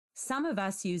Some of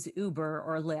us use Uber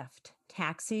or Lyft,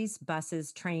 taxis,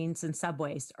 buses, trains, and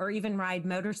subways, or even ride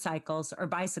motorcycles or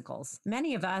bicycles.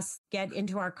 Many of us get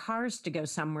into our cars to go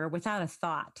somewhere without a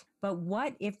thought. But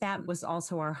what if that was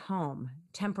also our home,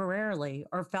 temporarily,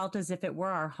 or felt as if it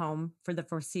were our home for the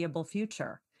foreseeable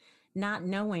future? Not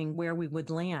knowing where we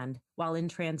would land while in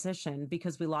transition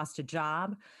because we lost a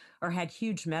job or had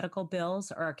huge medical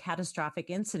bills or a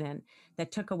catastrophic incident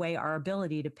that took away our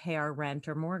ability to pay our rent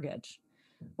or mortgage.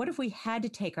 What if we had to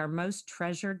take our most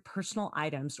treasured personal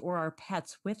items or our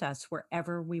pets with us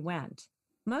wherever we went?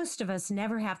 Most of us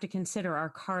never have to consider our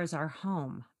car as our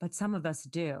home, but some of us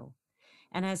do.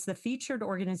 And as the featured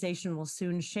organization will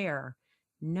soon share,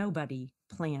 nobody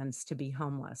plans to be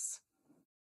homeless.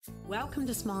 Welcome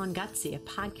to Small and Gutsy, a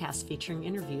podcast featuring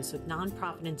interviews with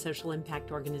nonprofit and social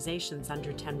impact organizations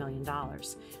under $10 million.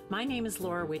 My name is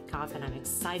Laura Witkoff, and I'm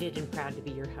excited and proud to be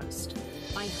your host.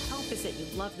 My hope is that you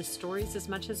love the stories as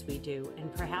much as we do,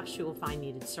 and perhaps you will find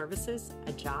needed services,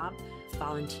 a job,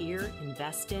 volunteer,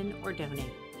 invest in, or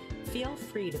donate. Feel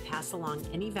free to pass along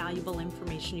any valuable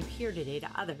information you hear today to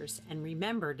others, and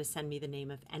remember to send me the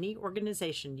name of any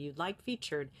organization you'd like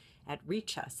featured at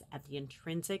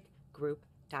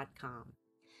reachus@theintrinsicgroup.com.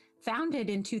 Founded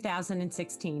in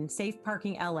 2016, Safe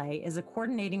Parking LA is a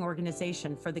coordinating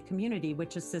organization for the community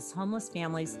which assists homeless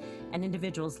families and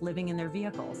individuals living in their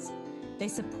vehicles. They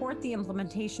support the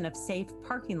implementation of safe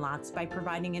parking lots by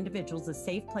providing individuals a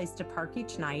safe place to park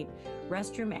each night,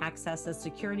 restroom access, a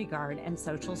security guard, and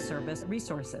social service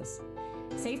resources.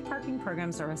 Safe parking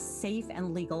programs are a safe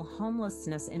and legal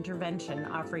homelessness intervention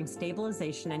offering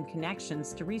stabilization and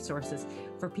connections to resources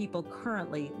for people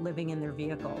currently living in their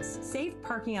vehicles. Safe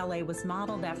Parking LA was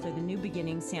modeled after the New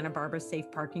Beginnings Santa Barbara Safe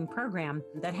Parking Program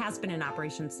that has been in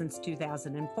operation since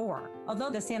 2004. Although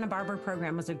the Santa Barbara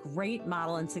program was a great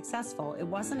model and successful, it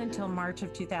wasn't until March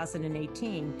of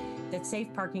 2018 that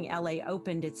Safe Parking LA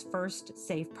opened its first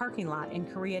safe parking lot in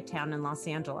Koreatown in Los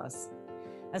Angeles.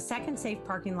 A second safe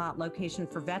parking lot location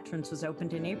for veterans was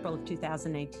opened in April of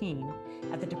 2018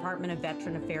 at the Department of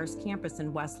Veteran Affairs campus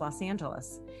in West Los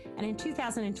Angeles. And in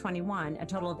 2021, a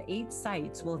total of 8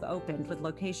 sites will have opened with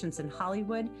locations in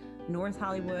Hollywood, North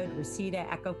Hollywood, Reseda,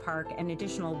 Echo Park, and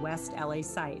additional West LA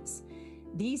sites.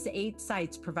 These 8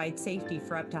 sites provide safety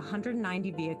for up to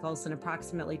 190 vehicles and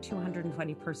approximately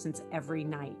 220 persons every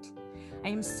night. I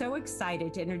am so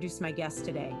excited to introduce my guest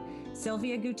today,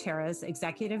 Sylvia Gutierrez,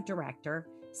 Executive Director,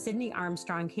 Sydney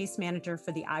Armstrong, Case Manager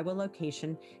for the Iowa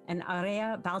location, and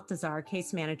Area Baltazar,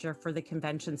 Case Manager for the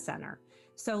Convention Center.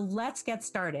 So let's get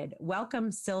started.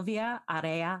 Welcome, Sylvia,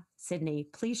 Area, Sydney.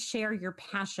 Please share your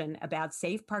passion about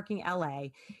Safe Parking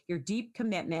LA, your deep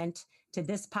commitment to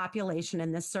this population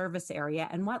in this service area,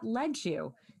 and what led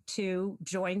you to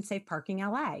join Safe Parking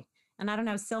LA. And I don't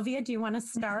know, Sylvia, do you want to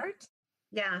start?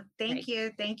 Yeah, thank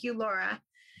you. Thank you, Laura,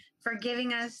 for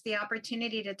giving us the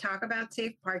opportunity to talk about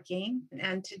safe parking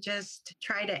and to just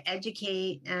try to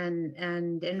educate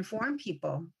and inform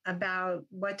people about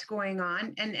what's going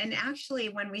on. And actually,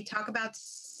 when we talk about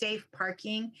safe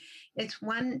parking,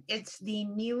 it's the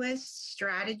newest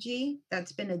strategy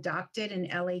that's been adopted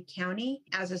in LA County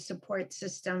as a support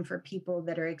system for people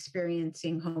that are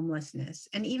experiencing homelessness.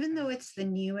 And even though it's the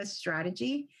newest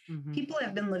strategy, people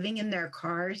have been living in their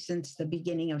cars since the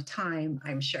beginning of time,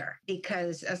 I'm sure,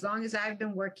 because as long as I've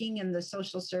been working in the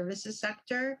social services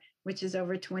sector, which is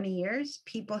over 20 years,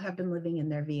 people have been living in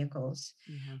their vehicles.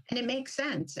 And it makes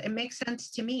sense. It makes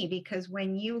sense to me because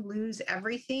when you lose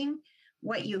everything,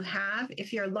 what you have,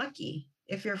 if you're lucky,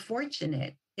 if you're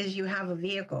fortunate, is you have a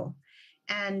vehicle.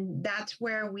 And that's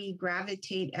where we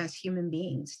gravitate as human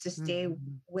beings, to stay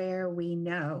where we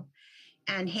know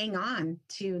and hang on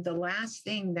to the last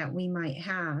thing that we might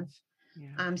have.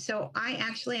 So I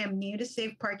actually am new to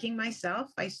safe parking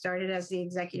myself. I started as the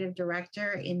executive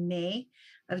director in May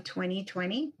of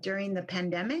 2020 during the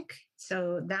pandemic.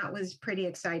 So that was pretty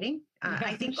exciting.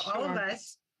 I think all of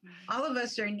us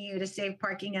are new to Safe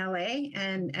Parking LA,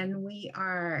 and we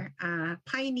are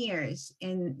pioneers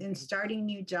in starting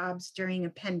new jobs during a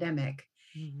pandemic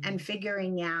and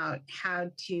figuring out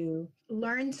how to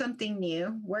learn something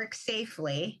new, work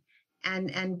safely,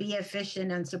 and be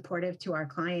efficient and supportive to our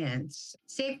clients.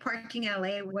 Safe Parking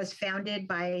LA was founded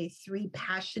by 3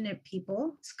 passionate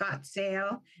people, Scott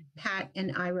Sale, Pat,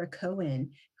 and Ira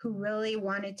Cohen, who really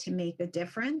wanted to make a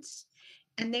difference.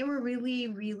 And they were really,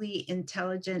 really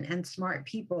intelligent and smart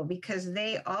people because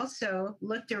they also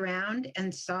looked around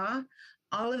and saw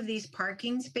all of these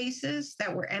parking spaces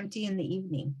that were empty in the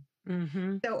evening.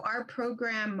 So our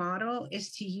program model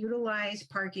is to utilize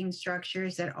parking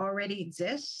structures that already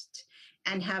exist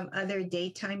and have other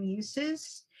daytime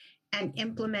uses and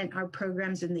implement our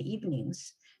programs in the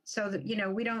evenings. So that,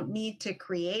 we don't need to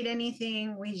create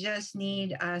anything. We just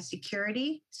need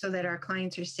security so that our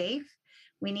clients are safe.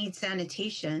 We need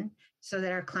sanitation so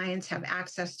that our clients have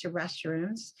access to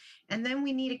restrooms. And then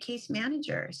we need a case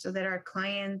manager so that our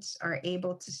clients are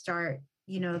able to start,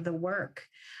 the work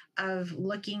of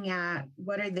looking at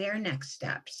what are their next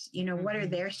steps, what are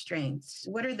their strengths,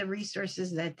 what are the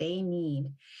resources that they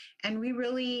need. And we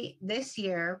really, this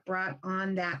year, brought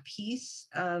on that piece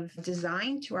of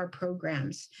design to our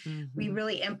programs. We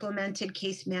really implemented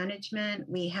case management.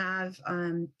 We have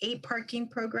 8 parking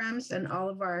programs, and all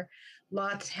of our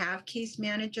lots have case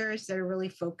managers that are really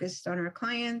focused on our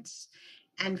clients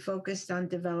and focused on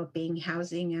developing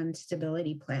housing and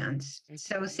stability plans.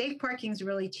 So safe parking's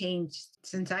really changed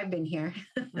since I've been here.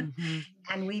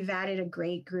 And we've added a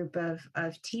great group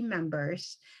of team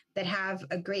members that have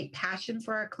a great passion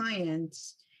for our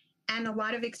clients and a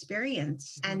lot of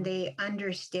experience. And they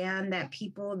understand that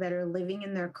people that are living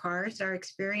in their cars are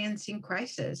experiencing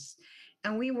crisis.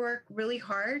 And we work really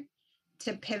hard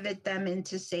to pivot them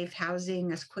into safe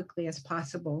housing as quickly as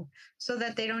possible so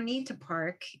that they don't need to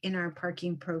park in our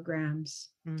parking programs.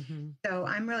 So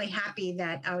I'm really happy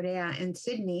that Aurea and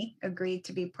Sydney agreed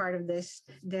to be part of this.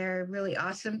 They're really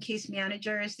awesome case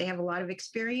managers. They have a lot of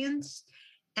experience,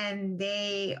 and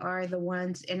they are the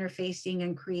ones interfacing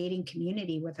and creating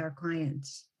community with our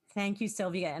clients. Thank you,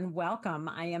 Sylvia, and welcome.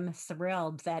 I am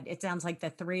thrilled that it sounds like the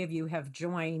 3 of you have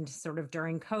joined sort of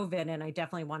during COVID, and I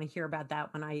definitely want to hear about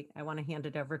that when I want to hand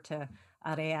it over to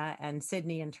Aurea and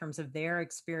Sydney in terms of their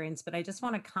experience. But I just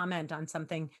want to comment on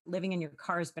something. Living in your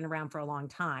car has been around for a long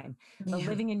time, but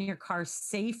living in your car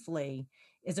safely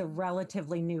is a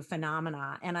relatively new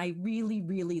phenomena. And I really,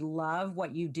 really love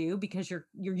what you do because you're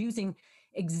using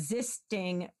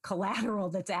existing collateral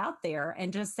that's out there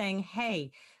and just saying,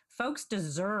 hey, folks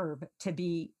deserve to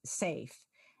be safe.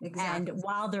 And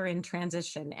while they're in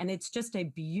transition. And it's just a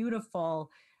beautiful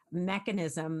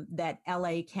mechanism that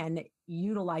LA can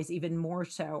utilize even more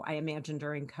so, I imagine,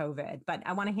 during COVID. But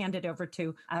I want to hand it over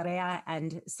to Aurea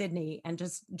and Sydney and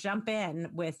just jump in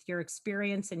with your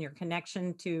experience and your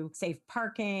connection to safe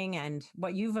parking and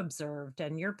what you've observed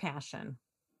and your passion.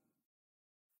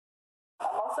 I'm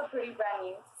also pretty brand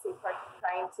new to safe parking.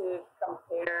 Trying to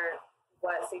compare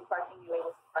what safe parking UA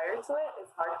was prior to it is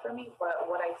hard for me, but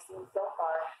what I've seen so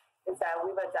far is that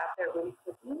we've adapted really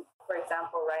quickly. For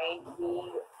example, right, we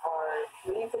are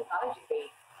really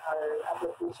technology-based. Our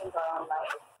applications are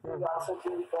online. We also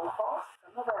do phone calls.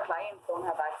 Some of our clients don't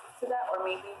have access to that, or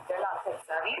maybe they're not tech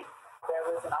savvy. There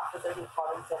was an officer who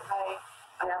called and said, hi,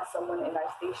 I have someone in our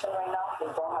station right now. They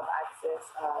don't have access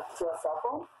to a cell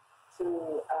phone, to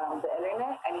the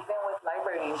internet, and even with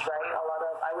libraries, right?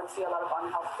 I would see a lot of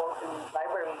unhelped folks in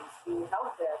libraries who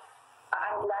help there.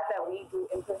 I'm glad that we do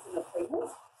in-person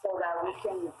appointments so that we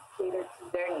can cater to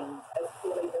their needs, as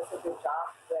PLA does a good job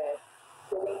with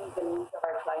filling the needs of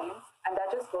our clients. And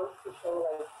that just goes to show,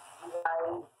 like,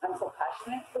 I'm so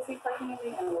passionate for safe parking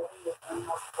and working with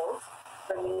unhelped folks.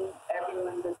 For me,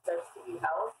 everyone deserves to be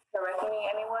housed. Correct me,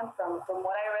 anyone, from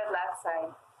what I read last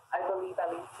time, I believe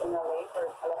at least in LA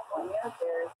or California,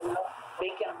 there's enough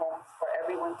vacant homes for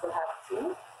everyone to have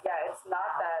too. Yeah, it's not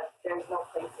that there's no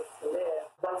places to live.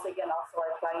 Once again, also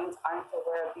our clients aren't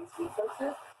aware of these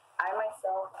resources. I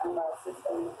myself am a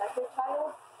system impacted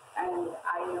child, and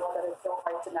I know that it's so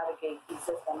hard to navigate these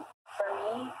systems. For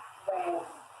me, when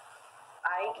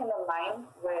I can align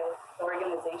with the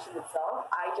organization itself,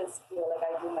 I just feel like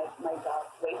I do my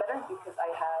job way better because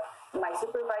I have my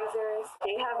supervisors,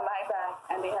 they have my back,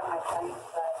 and they have my client's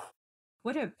back.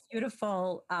 What a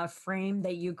beautiful frame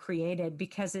that you created,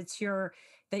 because it's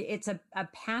a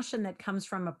passion that comes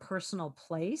from a personal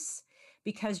place,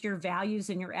 because your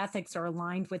values and your ethics are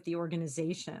aligned with the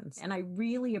organizations. And I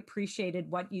really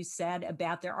appreciated what you said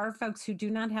about there are folks who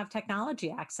do not have technology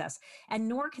access, and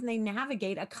nor can they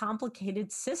navigate a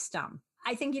complicated system.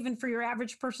 I think even for your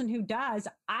average person who does,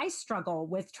 I struggle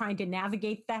with trying to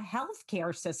navigate the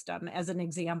healthcare system as an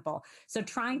example. So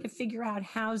trying to figure out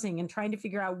housing and trying to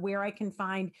figure out where I can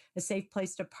find a safe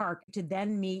place to park to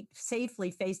then meet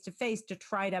safely face to face to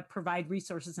try to provide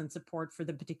resources and support for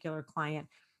the particular client.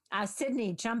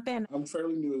 Sydney, jump in. I'm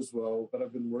fairly new as well, but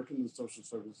I've been working in social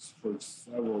service for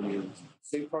several years.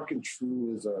 Safe Parking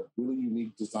True is a really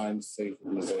unique design safe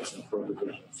organization for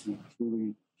individuals who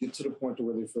truly get to the point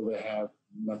where they feel they have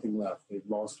nothing left. They've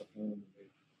lost a home.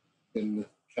 They've been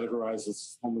categorized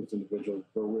as homeless individuals,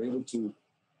 but we're able to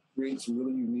create some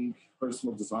really unique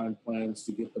personal design plans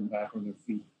to get them back on their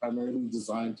feet, primarily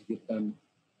designed to get them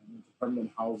into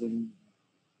permanent housing,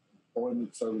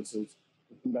 employment services,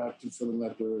 back to feeling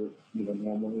like they're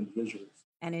normal individuals.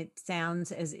 And it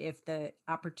sounds as if the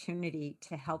opportunity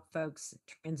to help folks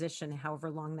transition, however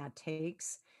long that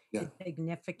takes, Yeah. is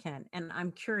significant. And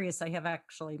I'm curious, I have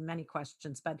actually many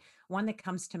questions, but one that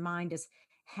comes to mind is,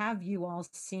 have you all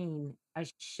seen a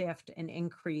shift, an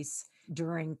increase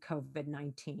during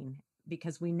COVID-19?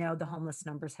 Because we know the homeless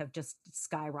numbers have just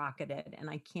skyrocketed. And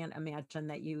I can't imagine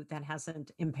that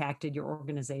hasn't impacted your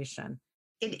organization.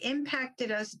 It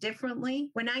impacted us differently.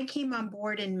 When I came on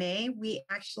board in May, we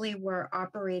actually were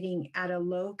operating at a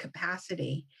low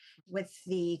capacity. With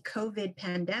the COVID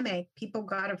pandemic, people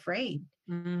got afraid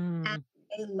and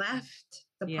they left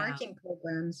the Yeah. parking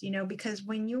programs, because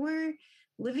when you're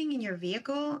living in your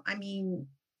vehicle, I mean,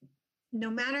 no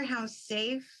matter how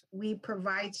safe we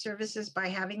provide services by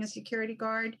having a security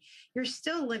guard, you're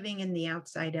still living in the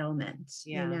outside elements,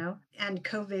 Yeah. And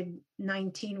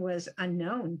COVID-19 was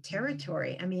unknown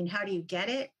territory. I mean, how do you get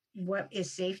it? What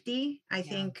is safety? I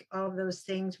think all of those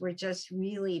things were just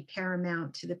really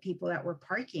paramount to the people that were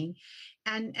parking.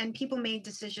 And people made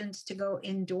decisions to go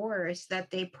indoors that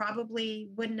they probably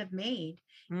wouldn't have made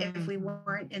if we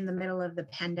weren't in the middle of the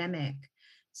pandemic.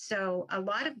 So a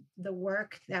lot of the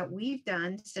work that we've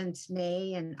done since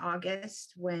May and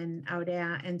August, when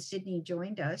Audea and Sydney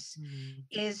joined us,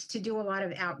 is to do a lot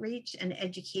of outreach and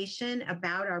education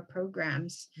about our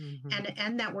programs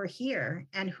and that we're here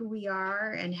and who we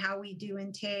are and how we do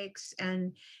intakes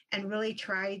and really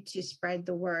try to spread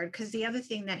the word. Because the other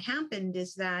thing that happened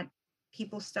is that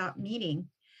people stopped meeting.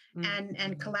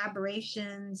 And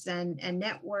collaborations and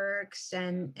networks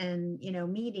and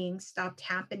meetings stopped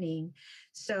happening.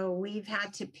 So we've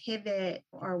had to pivot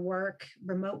our work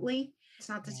remotely. It's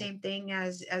not the same thing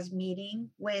as meeting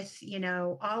with,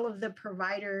 all of the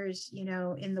providers,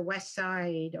 in the West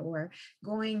Side or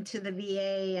going to the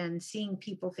VA and seeing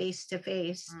people face to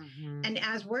face. And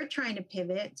as we're trying to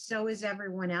pivot, so is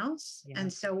everyone else. Yeah.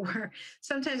 And so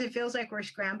sometimes it feels like we're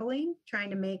scrambling,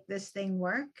 trying to make this thing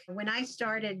work. When I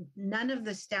started, none of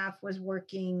the staff was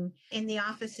working in the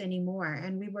office anymore.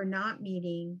 And we were not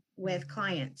meeting with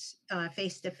clients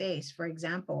face to face, for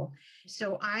example.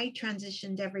 So I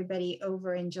transitioned everybody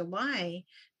over in July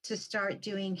to start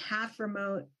doing half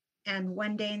remote and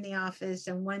one day in the office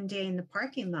and one day in the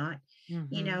parking lot,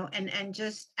 and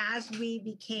just as we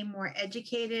became more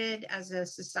educated as a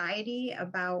society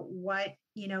about what,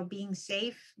 being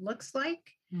safe looks like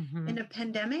in a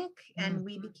pandemic, and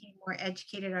we became more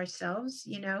educated ourselves,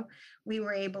 we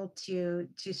were able to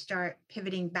start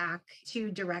pivoting back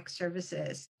to direct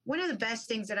services. One of the best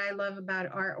things that I love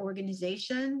about our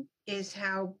organization is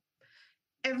how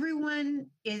everyone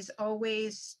is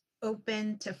always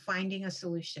open to finding a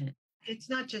solution. It's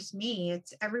not just me,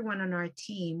 it's everyone on our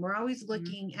team. We're always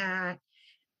looking at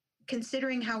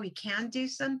considering how we can do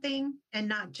something and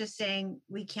not just saying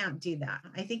we can't do that.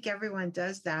 I think everyone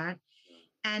does that.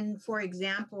 And for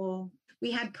example,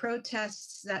 we had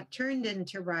protests that turned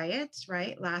into riots,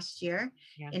 right, last year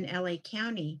in LA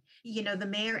County. The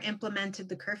mayor implemented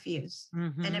the curfews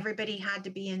and everybody had to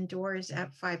be indoors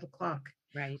at 5:00.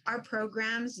 Right. Our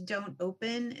programs don't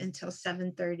open until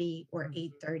 7:30 or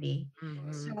 8:30.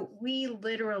 So we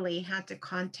literally had to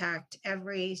contact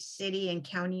every city and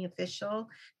county official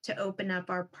to open up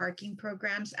our parking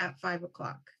programs at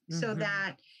 5:00 so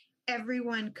that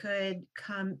everyone could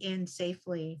come in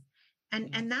safely.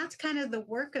 And that's kind of the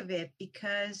work of it,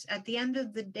 because at the end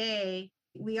of the day,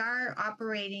 we are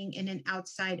operating in an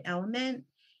outside element.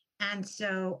 And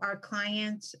so our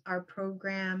clients, our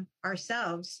program,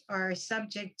 ourselves are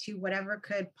subject to whatever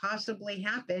could possibly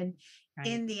happen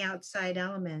in the outside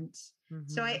elements.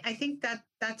 So I think that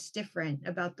that's different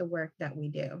about the work that we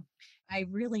do. I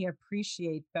really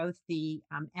appreciate both the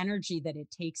energy that it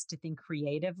takes to think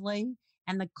creatively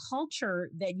and the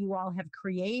culture that you all have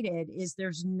created. Is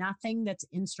there's nothing that's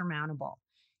insurmountable.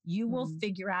 You will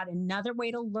figure out another way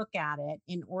to look at it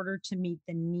in order to meet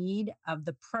the need of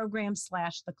the program /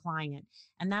 the client.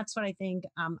 And that's what I think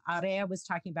Aurea was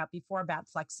talking about before, about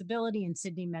flexibility, and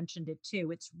Sydney mentioned it too.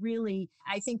 It's really,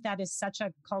 I think that is such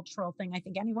a cultural thing. I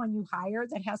think anyone you hire,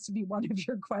 that has to be one of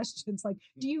your questions, like,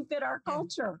 do you fit our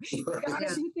culture? You got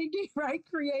to be thinking, right,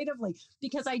 creatively.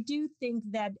 Because I do think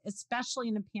that, especially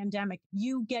in a pandemic,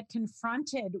 you get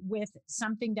confronted with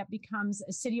something that becomes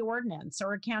a city ordinance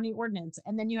or a county ordinance.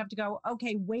 And then you have to go,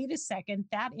 okay, wait a second,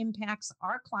 that impacts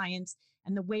our clients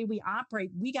and the way we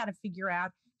operate. We got to figure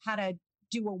out how to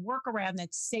do a workaround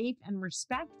that's safe and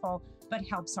respectful, but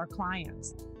helps our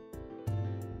clients.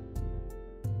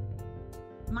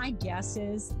 My guess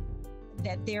is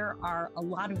that there are a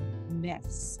lot of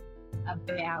myths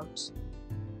about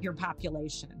your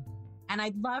population. And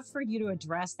I'd love for you to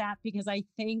address that, because I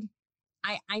think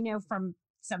I know from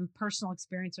some personal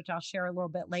experience, which I'll share a little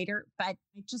bit later. But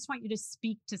I just want you to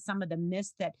speak to some of the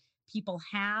myths that people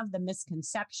have, the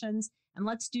misconceptions, and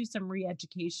let's do some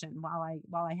re-education while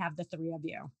I have the three of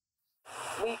you.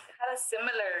 We had a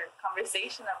similar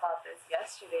conversation about this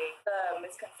yesterday. The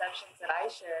misconceptions that I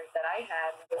shared, that I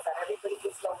had, was that everybody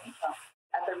gets low income.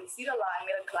 At the receipt line, I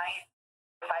made a client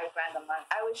 $5,000 a month.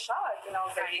 I was shocked, and I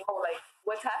was like, "Oh, like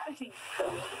what's happening?" The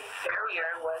main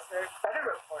barrier was her credit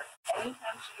report.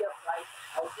 Anytime she applied for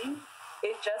housing,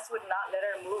 it just would not let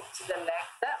her move to the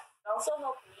next step. It also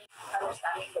helped me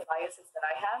understanding the biases that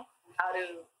I have, how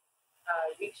to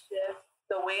reach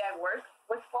the way I work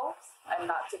with folks, and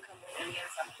not to come with any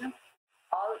assumptions.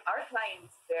 All our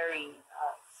clients vary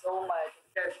so much.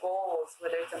 Their goals,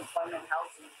 whether it's employment,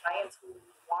 housing, clients who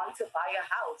want to buy a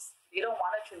house, they don't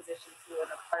want to transition to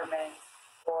an apartment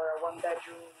or a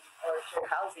one-bedroom or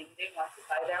shared housing. They want to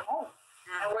buy their home.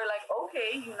 And we're like,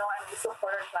 okay, and we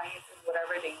support our clients in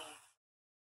whatever they need.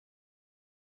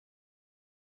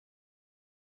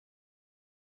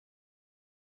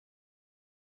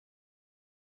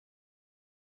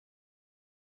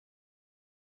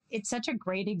 It's such a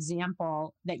great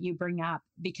example that you bring up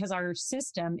because our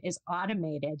system is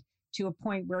automated to a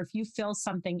point where if you fill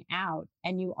something out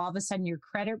and you all of a sudden your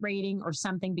credit rating or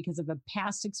something because of a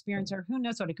past experience or who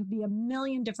knows what, it could be a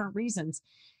million different reasons,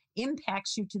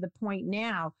 impacts you to the point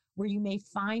now where you may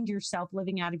find yourself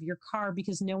living out of your car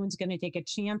because no one's going to take a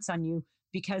chance on you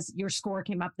because your score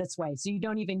came up this way. So you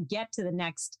don't even get to the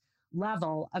next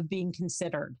level of being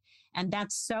considered. And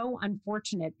that's so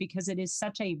unfortunate because it is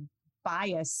such a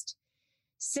biased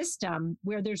system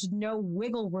where there's no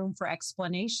wiggle room for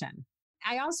explanation.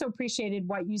 I also appreciated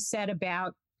what you said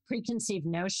about preconceived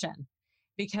notion,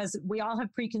 because we all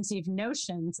have preconceived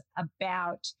notions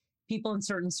about people in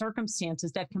certain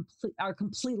circumstances that are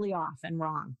completely off and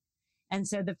wrong. And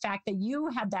so the fact that you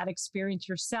had that experience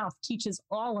yourself teaches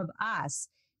all of us,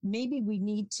 maybe we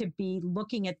need to be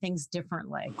looking at things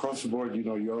differently. Across the board,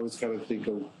 you always kind of think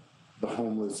of the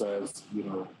homeless as,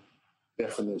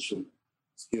 definition,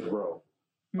 Skid Row.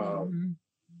 Mm-hmm.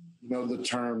 The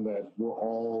term that we're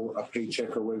all a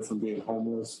paycheck away from being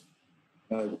homeless,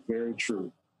 very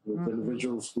true. With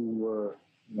individuals who were,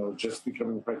 just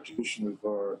becoming practitioners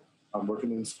or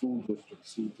working in school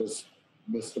districts who just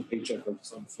missed a paycheck of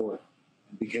some sort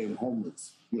and became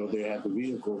homeless. They had the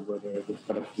vehicle, but they're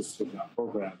kind of just did not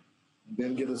program. And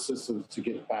then get assistance to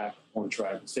get back on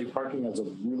track. Safe parking has a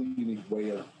really unique way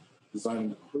of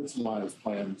designing personalized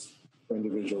plans for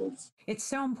individuals. It's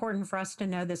so important for us to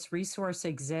know this resource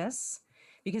exists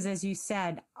because, as you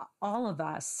said, all of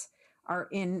us are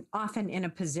often in a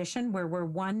position where we're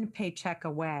one paycheck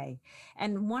away.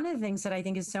 And one of the things that I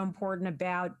think is so important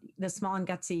about the Small and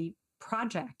Gutsy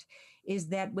project is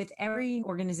that with every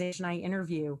organization I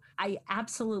interview, I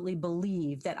absolutely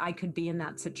believe that I could be in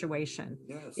that situation.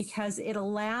 Yes. Because it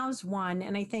allows one,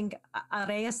 and I think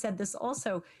Araya said this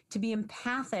also, to be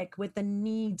empathic with the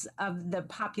needs of the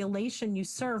population you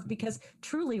serve, because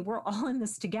truly we're all in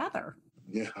this together.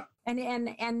 Yeah.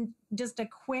 And just a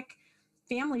quick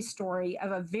family story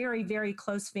of a very, very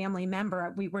close family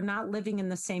member. We were not living in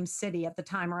the same city at the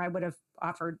time, or I would have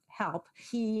offered help.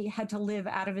 He had to live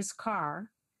out of his car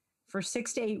for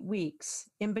 6 to 8 weeks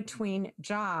in between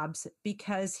jobs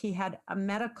because he had a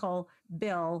medical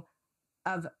bill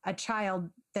of a child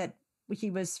that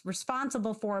he was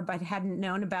responsible for, but hadn't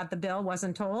known about the bill,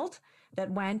 wasn't told,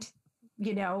 that went,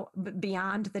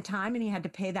 beyond the time, and he had to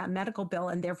pay that medical bill,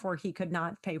 and therefore he could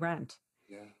not pay rent.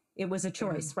 Yeah. It was a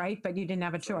choice, right? But you didn't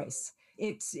have a choice.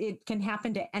 It can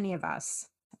happen to any of us.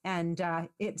 And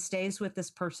it stays with this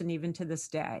person even to this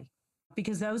day,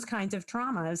 because those kinds of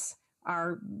traumas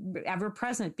are ever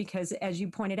present because, as you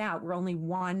pointed out, we're only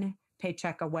one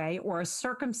paycheck away or a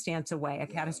circumstance away, a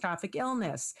catastrophic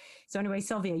illness. So anyway,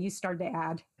 Sylvia, you started to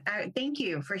add. Thank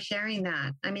you for sharing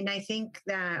that. I mean, I think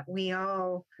that we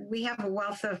have a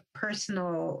wealth of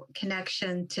personal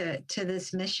connection to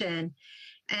this mission.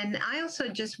 And I also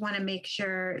just want to make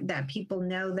sure that people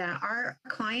know that our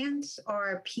clients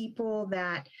are people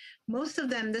that most of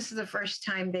them, this is the first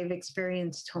time they've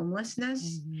experienced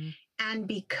homelessness. Mm-hmm. And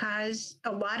because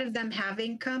a lot of them have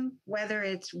income, whether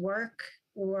it's work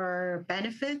or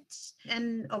benefits,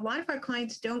 and a lot of our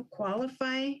clients don't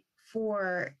qualify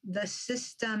for the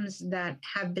systems that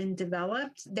have been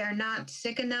developed. They're not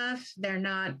sick enough. They're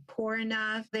not poor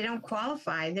enough. They don't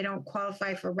qualify. They don't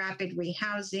qualify for rapid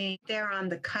rehousing. They're on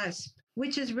the cusp,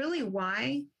 which is really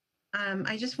why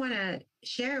I just want to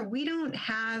share, we don't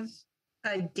have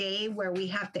a day where we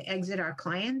have to exit our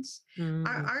clients. Mm-hmm.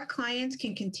 Our clients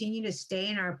can continue to stay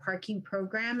in our parking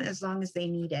program as long as they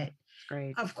need it.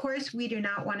 Great. Of course, we do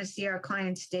not want to see our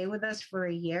clients stay with us for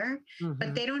a year,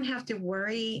 but they don't have to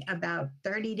worry about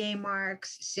 30-day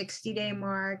marks, 60-day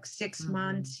marks, 6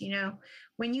 months.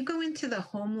 When you go into the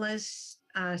homeless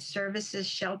services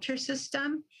shelter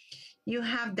system, you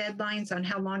have deadlines on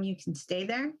how long you can stay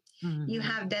there. You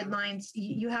have deadlines.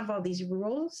 You have all these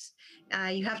rules.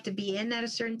 You have to be in at a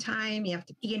certain time. You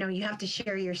have to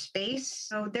share your space.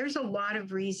 So there's a lot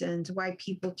of reasons why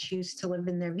people choose to live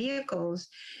in their vehicles,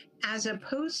 as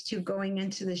opposed to going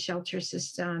into the shelter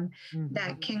system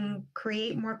that can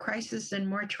create more crisis and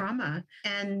more trauma.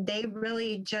 And they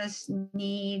really just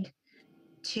need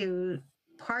to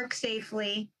park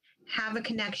safely, have a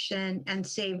connection, and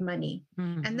save money.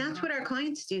 And that's what our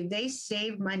clients do. They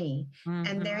save money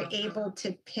and they're able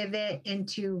to pivot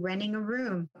into renting a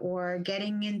room or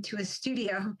getting into a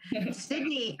studio.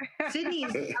 Sydney has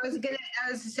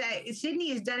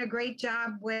done a great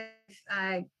job with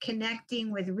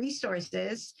connecting with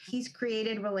resources. He's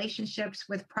created relationships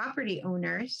with property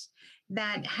owners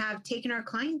that have taken our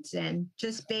clients in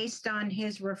just based on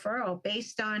his referral,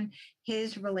 based on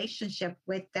his relationship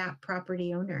with that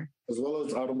property owner. As well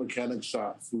as auto mechanic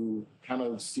shops who kind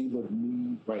of see the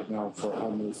need right now for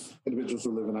homeless individuals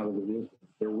who are living out of the vehicle.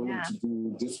 They're willing to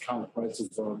do discount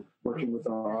prices on working with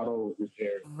our auto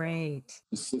repair. Right.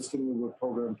 Assisting them with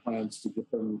program plans to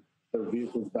get them their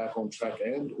vehicles back on track,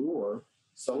 and or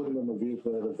selling them a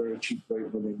vehicle at a very cheap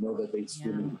rate when they know that they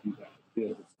still need to be back.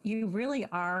 You really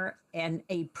are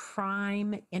a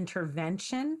prime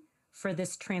intervention for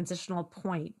this transitional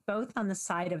point, both on the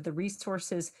side of the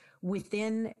resources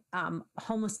within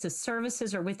homelessness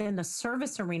services or within the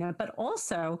service arena, but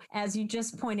also, as you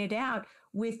just pointed out,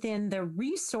 within the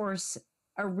resource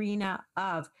arena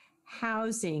of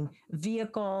housing,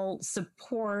 vehicle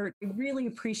support. I really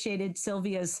appreciated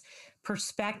Sylvia's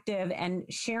perspective and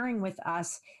sharing with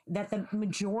us that the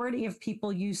majority of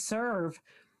people you serve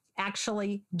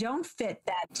actually don't fit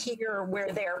that tier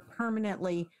where they're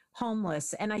permanently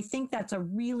homeless. And I think that's a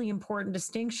really important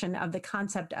distinction of the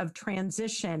concept of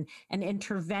transition and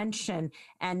intervention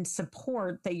and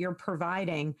support that you're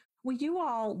providing. Will you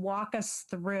all walk us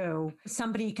through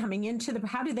somebody coming into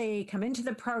how do they come into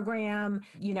the program?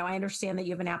 I understand that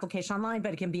you have an application online,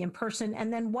 but it can be in person.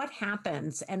 And then what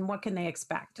happens and what can they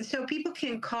expect? So people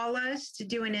can call us to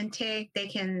do an intake. They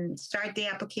can start the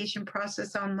application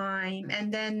process online.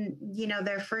 And then,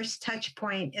 their first touch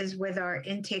point is with our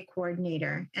intake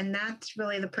coordinator. And that's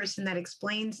really the person that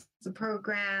explains the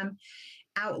program,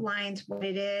 outlines what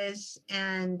it is,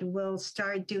 and we'll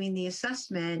start doing the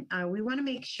assessment. We want to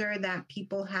make sure that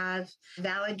people have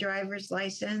valid driver's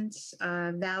license,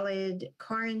 valid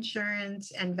car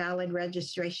insurance, and valid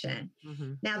registration.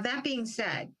 Now, that being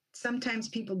said, sometimes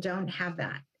people don't have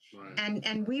that. Right.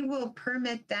 And we will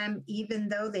permit them even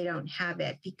though they don't have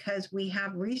it, because we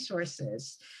have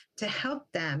resources to help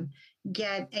them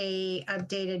get a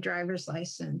updated driver's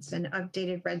license, an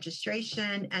updated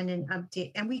registration,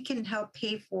 and we can help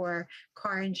pay for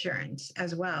car insurance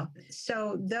as well.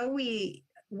 So though we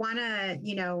want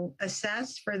to,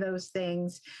 assess for those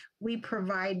things, we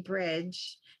provide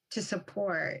bridge to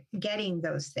support getting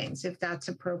those things if that's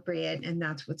appropriate and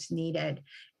that's what's needed.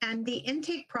 And the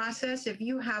intake process, if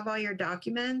you have all your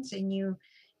documents and you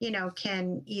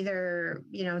can either,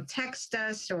 text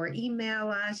us or email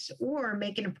us or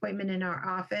make an appointment in our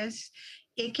office,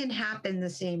 it can happen the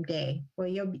same day. Well,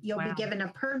 you'll be given a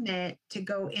permit to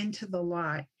go into the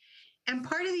lot. And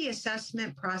part of the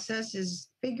assessment process is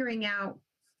figuring out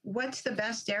what's the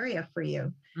best area for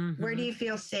you. Where do you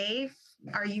feel safe?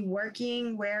 Are you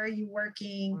working? Where are you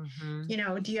working?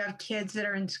 Do you have kids that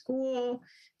are in school?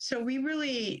 So we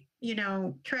really,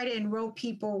 try to enroll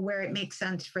people where it makes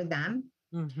sense for them.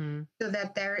 So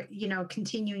that they're,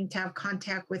 continuing to have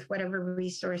contact with whatever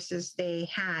resources they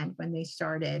had when they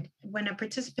started. When a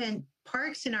participant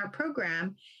parks in our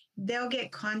program, they'll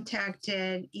get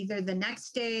contacted either the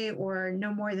next day or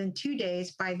no more than 2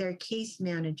 days by their case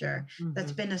manager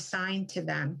that's been assigned to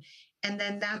them. And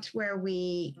then that's where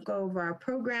we go over our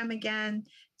program again,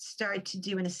 start to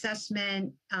do an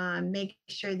assessment, make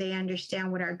sure they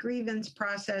understand what our grievance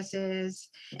process is.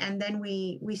 And then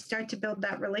we start to build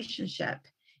that relationship.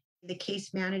 The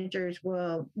case managers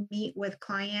will meet with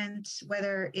clients,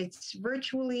 whether it's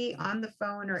virtually, on the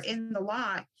phone, or in the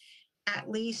lot, at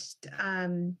least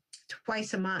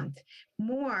twice a month.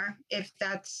 More if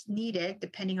that's needed,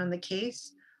 depending on the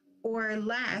case, or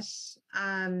less,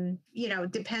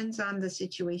 depends on the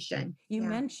situation. You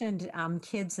mentioned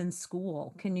kids in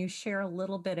school. Can you share a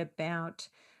little bit about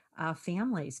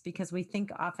families? Because we think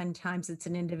oftentimes it's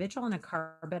an individual in a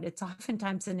car, but it's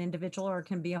oftentimes an individual or it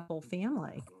can be a whole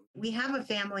family. We have a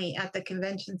family at the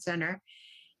convention center,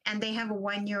 and they have a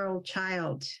 1-year-old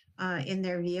child in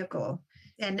their vehicle.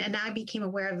 And I became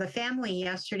aware of the family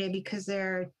yesterday because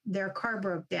their car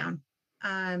broke down.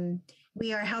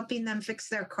 We are helping them fix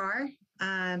their car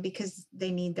because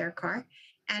they need their car,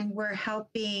 and we're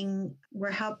helping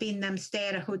them stay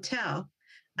at a hotel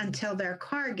until their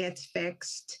car gets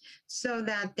fixed, so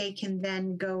that they can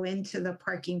then go into the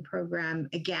parking program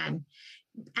again.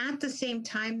 At the same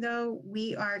time, though,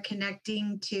 we are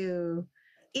connecting to,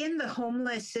 in the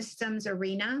homeless systems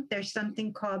arena, there's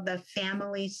something called the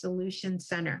Family Solution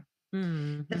Center.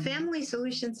 Mm-hmm. The Family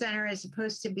Solution Center is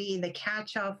supposed to be the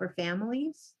catch-all for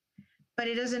families, but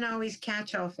it doesn't always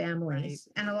catch all families.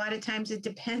 Right. And a lot of times it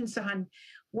depends on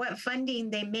what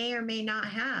funding they may or may not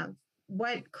have,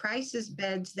 what crisis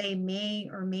beds they may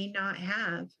or may not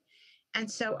have. And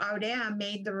so Aurea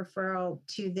made the referral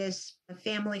to this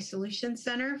Family Solution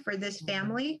Center for this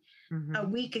family a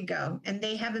week ago, and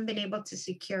they haven't been able to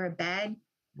secure a bed.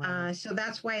 Wow. So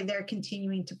that's why they're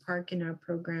continuing to park in our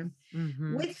program.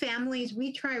 Mm-hmm. With families,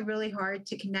 we try really hard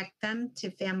to connect them to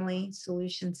Family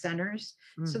Solution Centers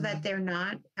so that they're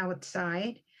not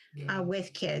outside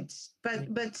with kids.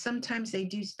 But sometimes they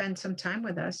do spend some time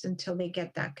with us until they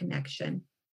get that connection.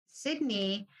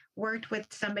 Sydney worked with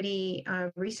somebody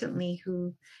recently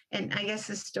who, and I guess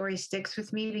this story sticks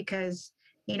with me because,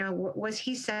 was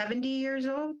he 70 years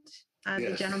old?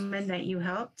 Yes. The gentleman that you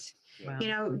helped?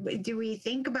 Wow. Do we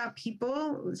think about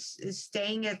people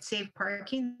staying at safe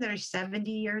parking that are 70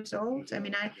 years old? I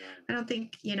mean, I don't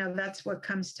think, that's what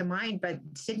comes to mind, but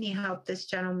Sydney helped this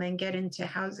gentleman get into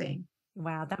housing.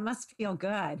 Wow, that must feel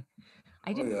good.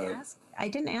 I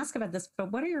didn't ask about this,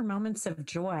 but what are your moments of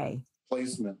joy?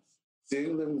 Placements.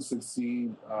 Seeing them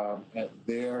succeed at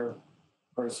their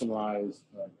personalized,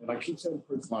 and I keep saying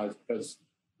personalized because,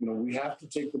 we have to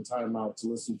take the time out to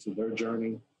listen to their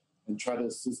journey and try to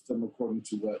assist them according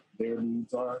to what their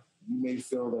needs are. You may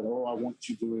feel that, I want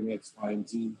you doing X, Y, and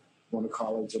Z, going to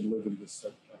college and living this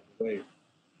certain type of way.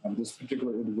 This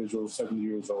particular individual is 70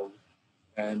 years old,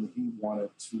 and he wanted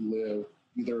to live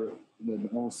either in an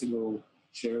own single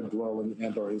shared dwelling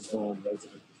and or his own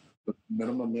residence with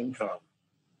minimum income.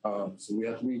 So we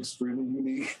have to be extremely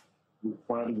unique with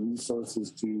finding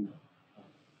resources to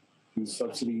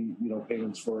subsidy,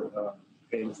 payments for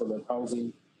paying for their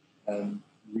housing and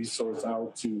resource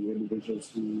out to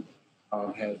individuals who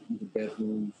had either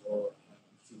bedrooms or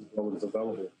dwellings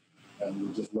available. And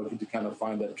we're just looking to kind of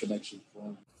find that connection for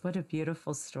them. What a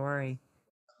beautiful story.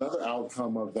 Another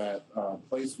outcome of that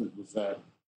placement was that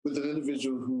with an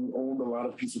individual who owned a lot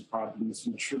of pieces of properties,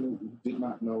 who truly did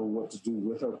not know what to do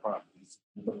with her properties,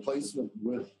 the placement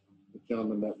with the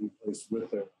gentleman that we placed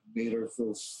with her made her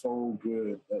feel so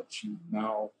good that she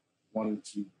now wanted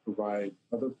to provide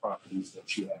other properties that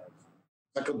she has.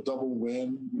 Like a double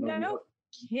win. No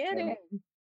kidding.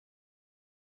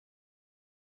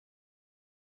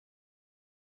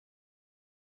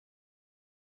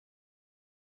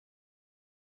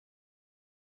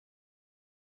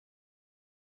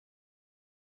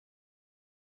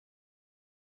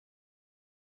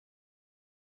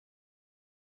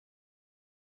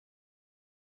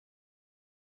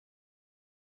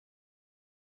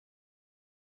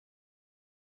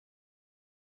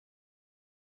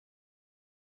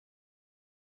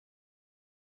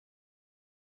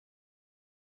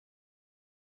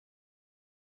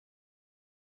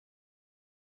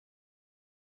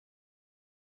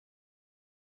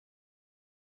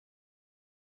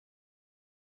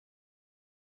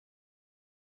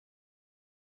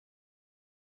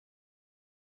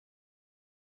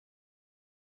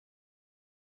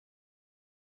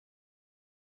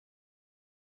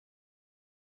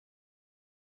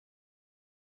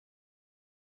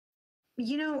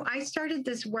 I started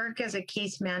this work as a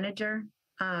case manager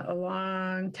a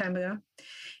long time ago,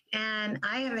 and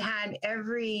I have had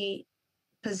every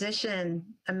position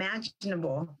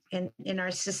imaginable in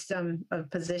our system of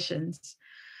positions.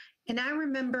 And I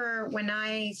remember when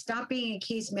I stopped being a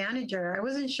case manager, I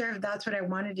wasn't sure if that's what I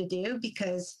wanted to do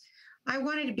because I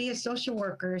wanted to be a social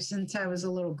worker since I was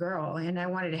a little girl and I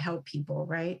wanted to help people,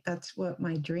 right? That's what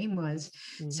my dream was.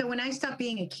 Mm-hmm. So when I stopped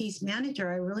being a case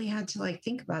manager, I really had to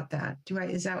think about that.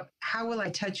 How will I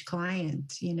touch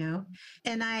clients,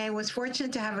 And I was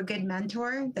fortunate to have a good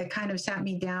mentor that kind of sat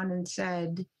me down and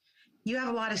said, you have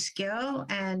a lot of skill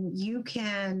and you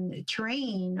can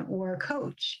train or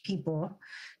coach people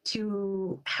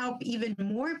to help even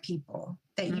more people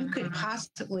that you could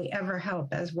possibly ever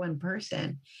help as one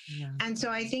person. Yeah. And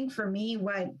so I think for me,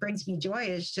 what brings me joy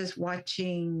is just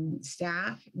watching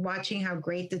staff, watching how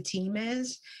great the team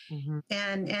is.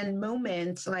 And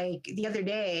moments like the other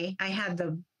day, I had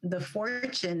the the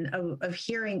fortune of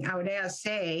hearing Aurea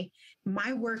say,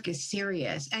 my work is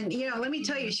serious. And, let me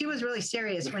tell you, she was really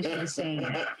serious when she was saying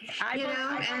it,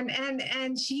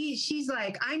 and she's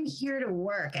like, I'm here to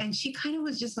work. And she kind of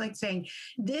was just like saying,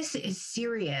 this is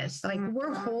serious. Like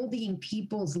we're holding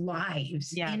people's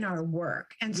lives in our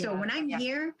work. And so when I'm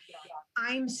here,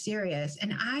 I'm serious.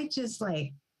 And I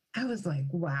was like,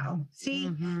 wow,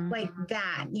 see, like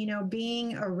that,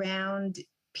 being around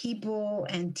people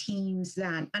and teams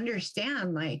that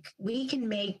understand, like we can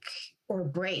make or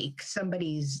break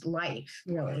somebody's life,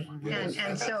 really.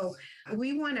 And so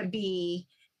we want to be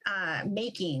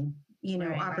making,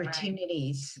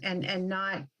 opportunities and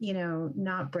not,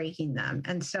 not breaking them.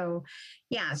 And so,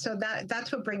 so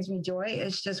that's what brings me joy,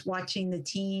 is just watching the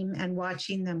team and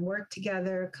watching them work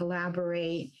together,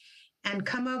 collaborate, and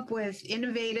come up with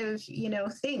innovative,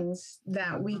 things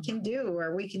that we can do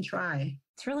or we can try.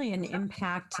 It's really an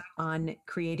impact on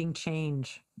creating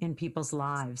change in people's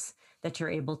lives that you're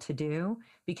able to do,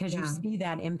 because you see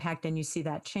that impact and you see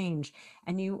that change.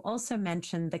 And you also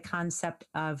mentioned the concept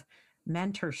of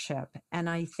mentorship. And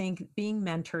I think being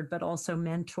mentored, but also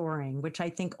mentoring, which I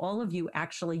think all of you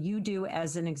actually, you do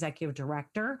as an executive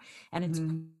director, and it's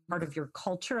part of your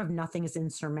culture of nothing is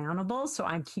insurmountable. So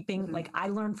I'm keeping, like, I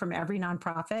learn from every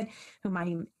nonprofit whom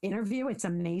I interview. It's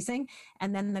amazing.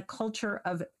 And then the culture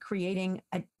of creating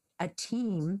a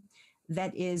team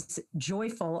that is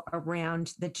joyful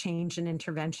around the change and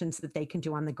interventions that they can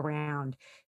do on the ground.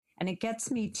 And it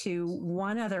gets me to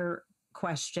one other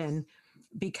question,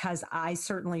 because I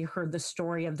certainly heard the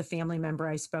story of the family member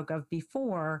I spoke of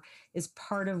before, is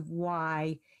part of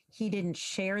why he didn't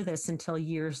share this until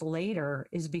years later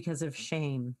is because of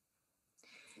shame.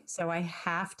 So I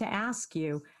have to ask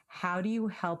you, how do you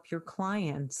help your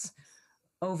clients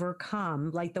overcome,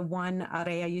 like the one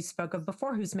Aurea you spoke of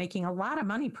before, who's making a lot of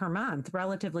money per month,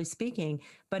 relatively speaking,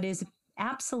 but is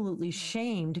absolutely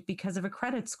shamed because of a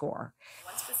credit score?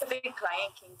 One specific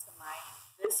client came to mind.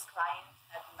 This client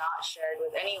had not shared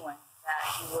with anyone that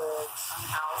he was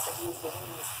unhoused and he was living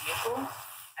in his vehicle.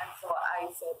 And so I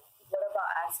said, what about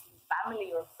asking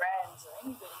family or friends or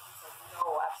anybody? He said,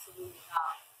 no, absolutely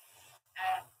not.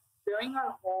 And during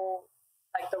our whole,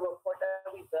 like the report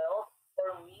that we built,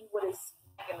 for me, what is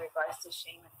in regards to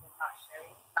shame and him not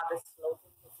sharing, not disclosing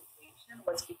his situation,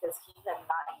 was because he had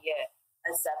not yet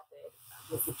accepted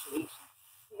the situation.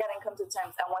 He hadn't come to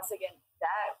terms. And once again,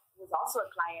 that was also a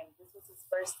client. This was his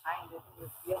first time living in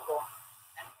his vehicle.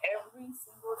 And every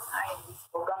single time we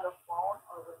spoke on the phone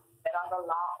or when we met on the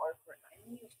law or for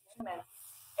any appointment,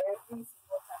 every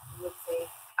single time he would say,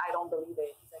 I don't believe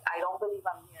it. He's like, I don't believe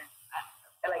I'm here.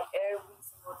 Like every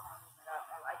single time we met up,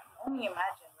 I can only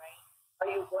imagine, right? Are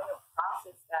you going to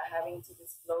process that, having to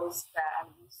disclose that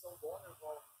and be so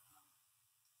vulnerable?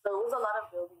 So it was a lot of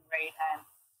building, right? And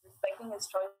respecting his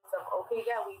choice of, okay,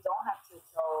 yeah, we don't have to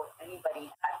tell anybody.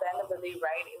 At the end of the day,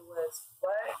 right, it was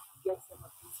what gives him a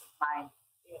peace of mind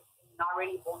in an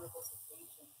already vulnerable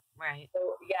situation. Right.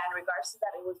 So, yeah, in regards to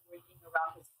that, it was working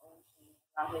around his own shame,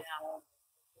 around his own,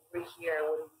 we're here,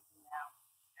 what do we do now?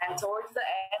 And towards the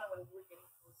end, when we were getting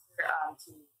closer to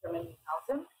permanently house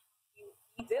him,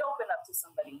 he did open up to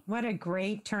somebody. What a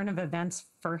great turn of events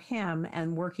for him,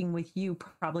 and working with you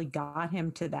probably got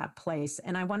him to that place.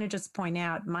 And I want to just point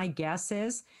out, my guess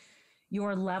is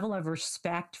your level of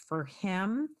respect for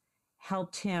him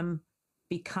helped him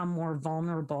become more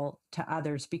vulnerable to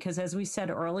others. Because as we said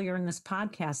earlier in this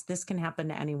podcast, this can happen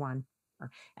to anyone.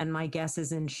 And my guess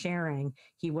is in sharing,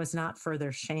 he was not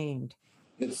further shamed.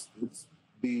 It's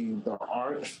the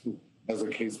art as a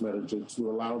case manager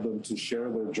to allow them to share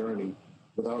their journey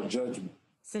without judgment.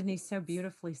 Sydney, so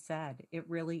beautifully said. It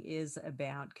really is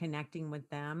about connecting with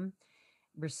them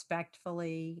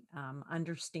respectfully,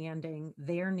 understanding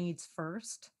their needs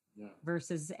first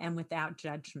versus, and without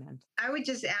judgment. I would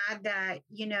just add that,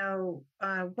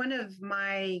 one of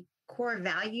my core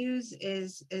values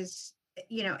is,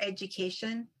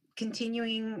 education,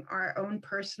 continuing our own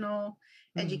personal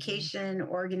education,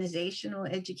 organizational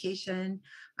education.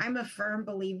 I'm a firm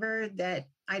believer that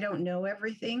I don't know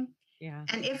everything. Yeah.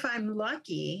 And if I'm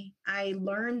lucky, I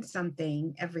learn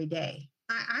something every day.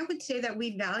 I would say that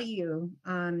we value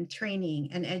training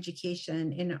and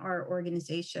education in our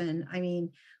organization. I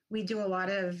mean, we do a lot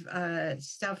of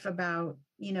stuff about,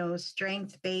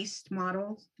 strength-based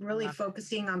models, really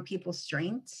focusing on people's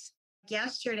strengths.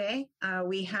 Yesterday,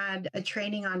 we had a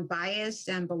training on bias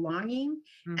and belonging,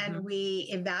 and we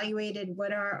evaluated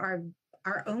what are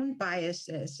our own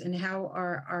biases and how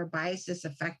are our biases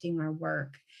affecting our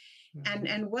work.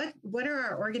 And what are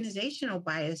our organizational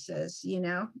biases?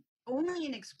 Only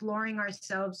in exploring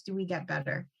ourselves do we get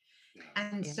better.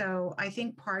 And Yeah. so I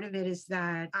think part of it is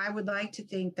that I would like to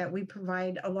think that we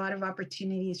provide a lot of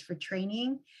opportunities for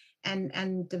training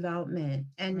and development.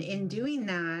 And in doing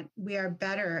that, we are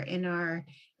better in our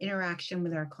interaction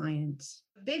with our clients.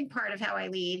 A big part of how I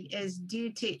lead is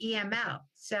due to EML.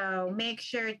 So make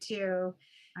sure to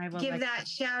give that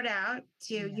shout out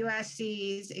to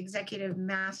USC's Executive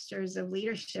Masters of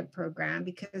Leadership program,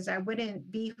 because I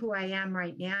wouldn't be who I am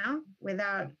right now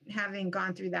without having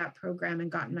gone through that program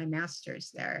and gotten my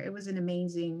master's there. It was an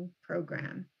amazing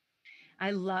program.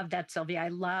 I love that, Sylvia. I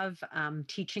love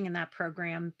teaching in that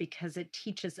program because it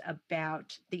teaches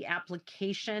about the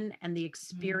application and the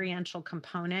experiential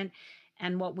component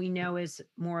and what we know is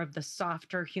more of the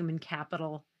softer human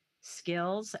capital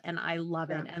skills. And I love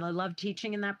it. And I love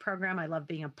teaching in that program. I love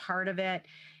being a part of it.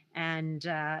 And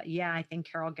I think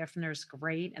Carol Giffner is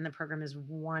great. And the program is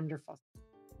wonderful.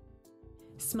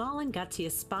 Small and Gutsy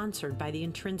is sponsored by the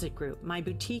Intrinsic Group, my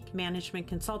boutique management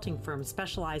consulting firm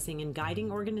specializing in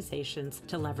guiding organizations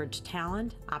to leverage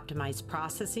talent, optimize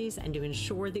processes, and to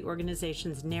ensure the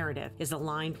organization's narrative is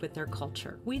aligned with their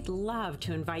culture. We'd love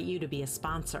to invite you to be a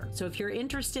sponsor. So if you're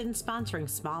interested in sponsoring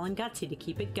Small and Gutsy to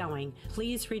keep it going,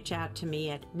 please reach out to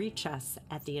me at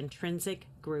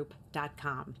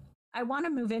reachus@theintrinsicgroup.com. I want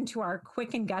to move into our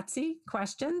quick and gutsy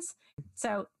questions.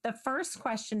 So the first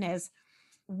question is,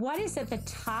 what is at the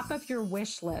top of your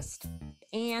wish list?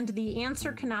 And the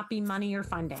answer cannot be money or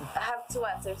funding. I have two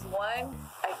answers. One,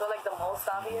 I feel like the most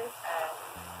obvious,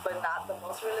 but not the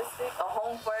most realistic. A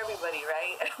home for everybody,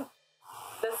 right?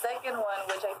 The second one,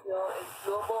 which I feel is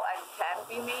doable and can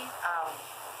be made,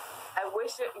 I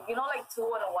wish, like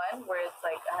 211, where it's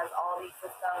like, it has all these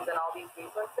systems and all these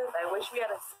resources. I wish we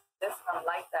had a system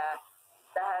like that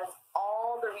has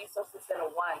all the resources in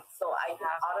one, so I can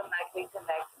automatically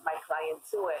connect my client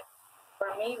to it.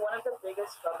 For me, one of the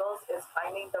biggest struggles is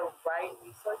finding the right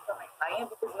resource for my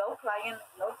client, because no two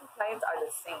clients are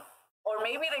the same. Or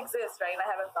maybe it exists, right? I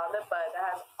haven't found it, but it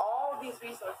has all these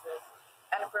resources.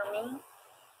 And for me,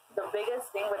 the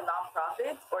biggest thing with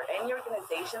nonprofits or any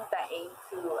organizations that aim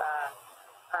to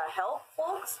help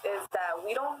folks is that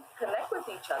we don't connect with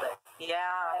each other.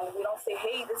 Yeah. And we don't say,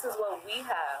 hey, this is what we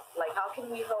have. Like, how can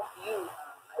we help you?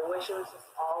 I wish it was just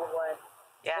all one.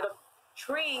 Yeah. With a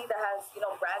tree that has,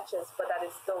 branches, but that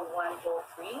is still one whole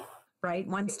tree. Right.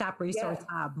 One-stop resource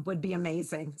hub would be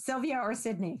amazing. Sylvia or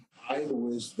Sydney? I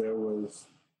wish there was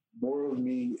more of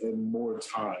me and more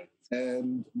time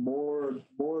and more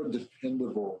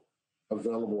dependable,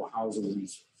 available housing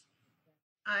resources.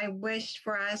 I wish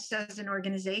for us as an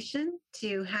organization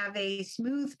to have a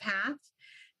smooth path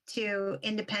to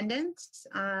independence.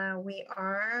 We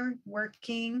are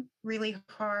working really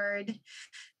hard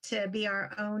to be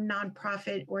our own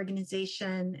nonprofit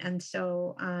organization. And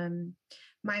so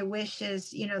my wish is,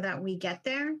 that we get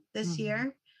there this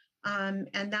year.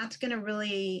 And that's going to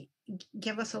really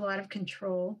give us a lot of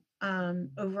control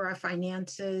over our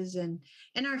finances and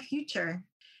our future.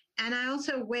 And I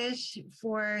also wish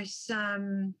for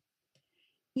some,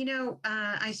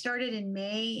 I started in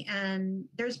May and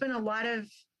there's been a lot of,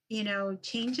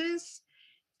 changes.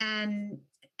 And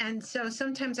so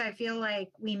sometimes I feel like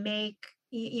we make,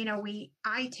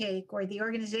 I take, or the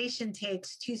organization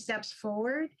takes 2 steps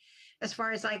forward as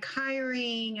far as like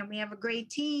hiring, and we have a great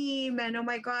team and, oh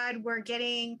my God, we're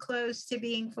getting close to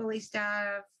being fully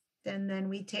staffed. And then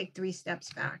we take 3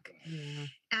 steps back. Yeah.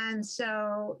 And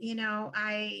so,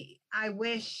 I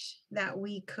wish that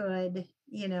we could,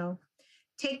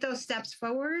 take those steps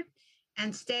forward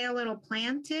and stay a little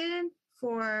planted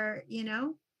for,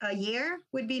 a year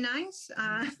would be nice.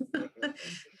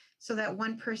 So that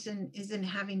one person isn't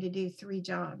having to do 3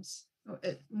 jobs.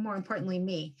 More importantly,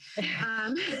 me.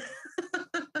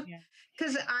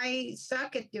 Because I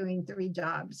suck at doing 3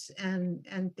 jobs and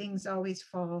things always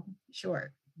fall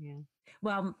short. Yeah.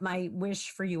 Well, my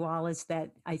wish for you all is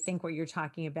that I think what you're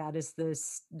talking about is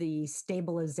the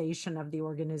stabilization of the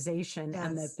organization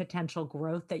and the potential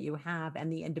growth that you have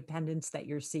and the independence that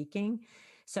you're seeking.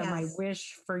 So my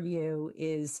wish for you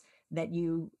is that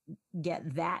you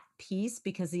get that piece,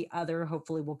 because the other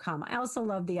hopefully will come. I also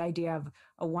love the idea of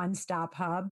a one-stop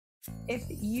hub. If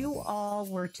you all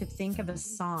were to think of a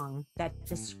song that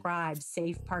describes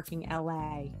Safe Parking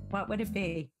LA, what would it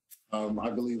be? I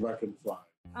Believe I Can Fly.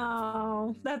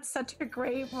 Oh, that's such a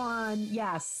great one.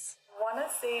 Yes. I want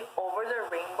to say Over the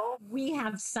Rainbow. We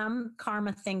have some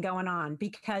karma thing going on,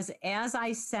 because as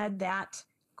I said that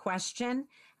question,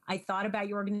 I thought about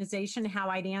your organization, how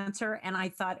I'd answer, and I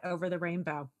thought Over the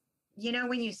Rainbow.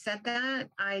 When you said that,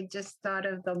 I just thought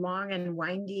of The Long and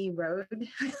Windy Road.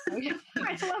 I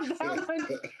love that one.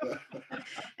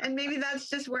 And maybe that's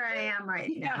just where I am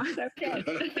right now. Yeah,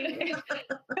 okay.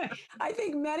 I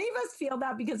think many of us feel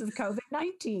that because of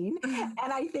COVID-19. And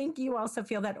I think you also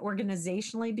feel that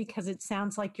organizationally because it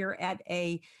sounds like you're at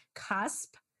a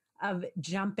cusp of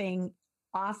jumping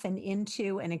off and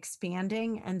into and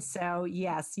expanding. And so,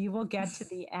 yes, you will get to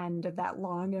the end of that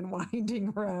long and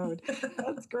winding road.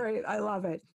 That's great. I love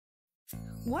it.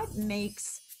 What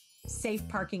makes Safe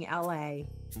Parking LA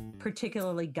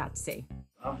particularly gutsy?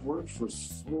 I've worked for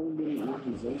so many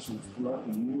organizations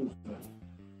throughout the years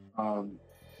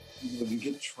that you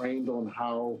get trained on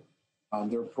how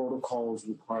their protocols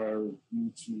require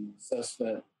you to assess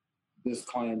that this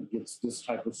client gets this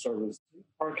type of service.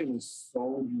 Parking is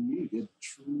so unique. It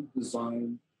truly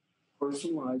designed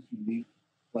personalized, unique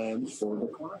plans for the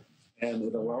client. And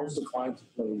it allows the client to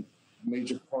play a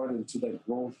major part into that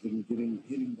growth and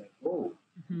hitting that goal.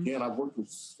 Mm-hmm. Again, I've worked with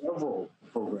several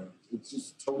programs. It's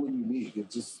just totally unique.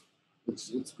 It's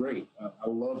great. I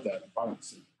love that about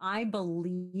it. I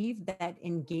believe that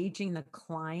engaging the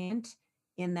client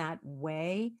in that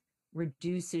way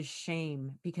reduces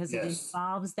shame because it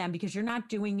involves them, because you're not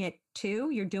doing it to,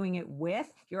 you're doing it with,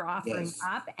 you're offering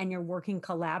up and you're working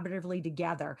collaboratively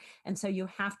together. And so you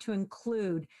have to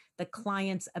include the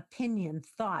client's opinion,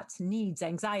 thoughts, needs,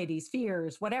 anxieties,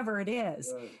 fears, whatever it is.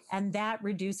 And that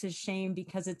reduces shame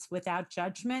because it's without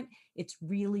judgment. It's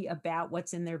really about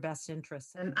what's in their best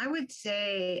interest. And I would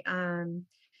say,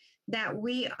 that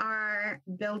we are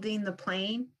building the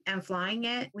plane and flying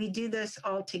it. We do this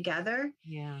all together.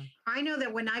 Yeah. I know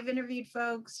that when I've interviewed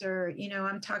folks or,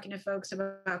 I'm talking to folks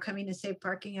about coming to Safe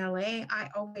Parking LA, I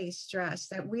always stress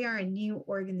that we are a new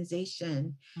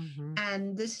organization. Mm-hmm.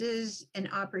 And this is an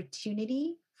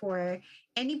opportunity for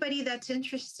anybody that's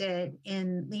interested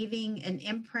in leaving an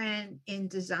imprint, in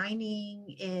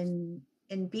designing, in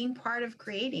being part of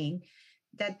creating,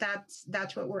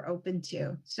 that's what we're open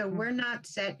to. So we're not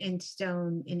set in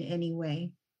stone in any way.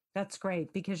 That's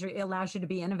great because it allows you to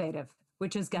be innovative,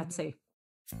 which is gutsy.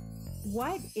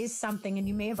 What is something, and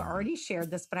you may have already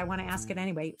shared this, but I want to ask it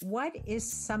anyway. What is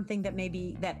something that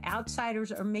maybe that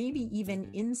outsiders or maybe even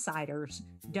insiders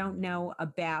don't know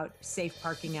about Safe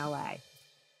Parking LA? In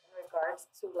regards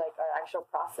to like our actual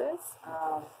process,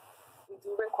 we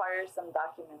do require some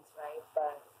documents, right?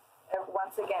 But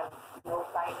once again, no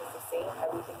client is the same.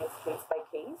 Everything is case by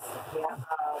case. Yeah.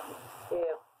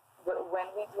 When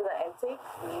we do the intake,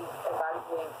 we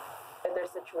evaluate their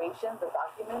situation, the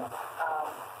documents.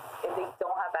 If they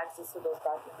don't have access to those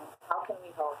documents, how can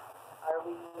we help? Can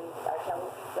we be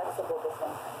flexible this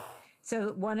one time?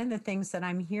 So one of the things that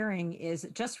I'm hearing is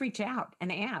just reach out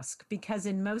and ask, because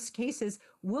in most cases,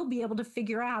 we'll be able to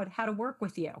figure out how to work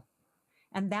with you.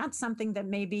 And that's something that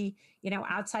maybe,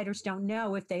 outsiders don't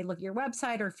know if they look at your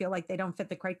website or feel like they don't fit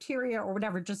the criteria or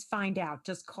whatever. Just find out.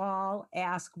 Just call,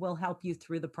 ask. We'll help you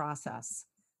through the process.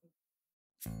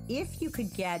 If you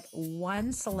could get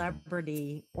one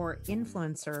celebrity or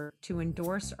influencer to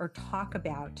endorse or talk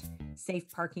about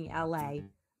Safe Parking LA,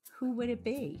 who would it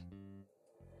be?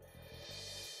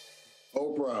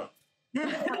 Oprah. I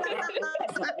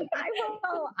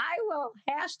will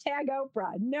hashtag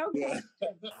Oprah. No question.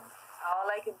 All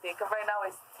I can think of right now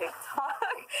is TikTok.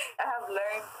 I have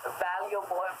learned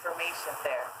valuable information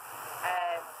there.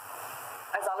 And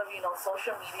as all of you know,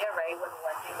 social media, right, when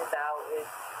one thing is out,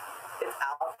 it's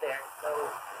out there. So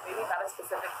maybe not a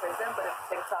specific person, but if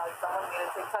someone made a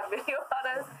TikTok video about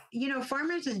us.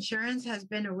 Farmers Insurance has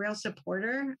been a real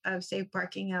supporter of Safe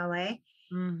Parking LA.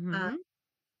 Mm-hmm.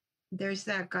 There's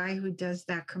that guy who does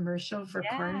that commercial for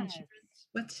car insurance.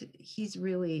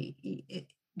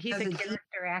 He's a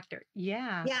character actor.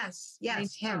 Yeah. Yes,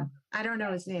 him. I don't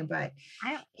know his name, but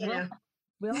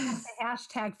we'll have to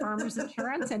hashtag Farmers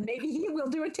Insurance and maybe he will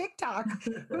do a TikTok.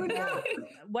 Who knows?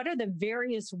 What are the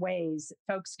various ways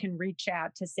folks can reach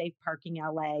out to Safe Parking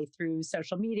LA through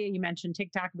social media? You mentioned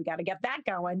TikTok. We got to get that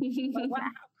going. But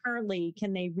how currently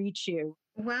can they reach you?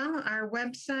 Well, our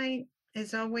website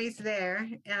is always there,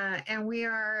 and we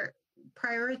are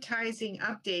prioritizing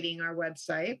updating our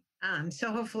website.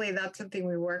 So hopefully that's something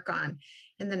we work on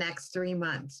in the next 3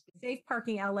 months.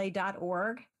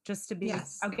 SafeParkingLA.org, just to be,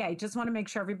 okay, just want to make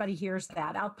sure everybody hears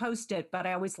that. I'll post it, but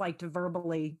I always like to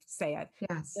verbally say it.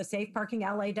 Yes. So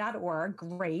SafeParkingLA.org,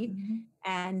 great. Mm-hmm.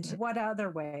 And what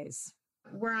other ways?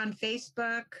 We're on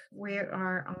Facebook. We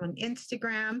are on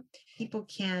Instagram. People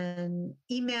can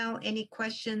email any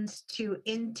questions to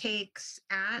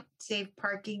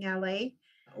intakes@SafeParkingLA,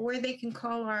 or they can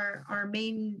call our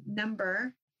main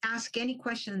number, ask any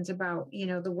questions about,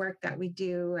 the work that we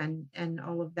do and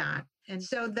all of that. And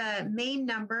so the main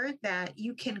number that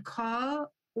you can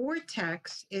call or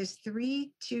text is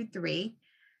 323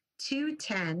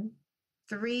 210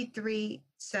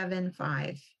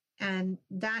 3375. And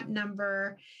that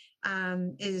number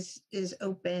is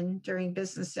open during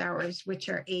business hours, which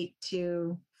are 8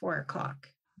 to 4 o'clock.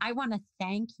 I want to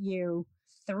thank you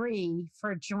three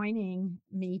for joining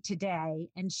me today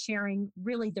and sharing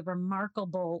really the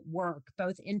remarkable work,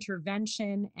 both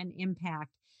intervention and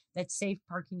impact, that Safe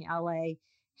Parking LA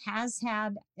has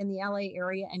had in the LA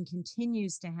area and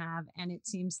continues to have, and it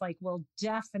seems like will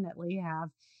definitely have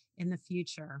in the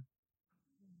future.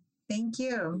 Thank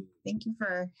you. Thank you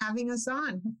for having us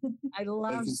on. I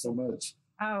love. Thank you so much.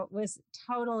 Oh, it was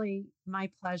totally my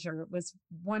pleasure. It was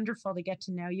wonderful to get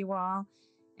to know you all.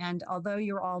 And although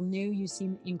you're all new, you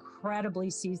seem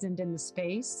incredibly seasoned in the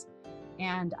space.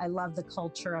 And I love the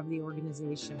culture of the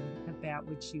organization about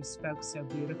which you spoke so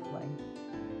beautifully.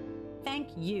 Thank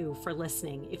you for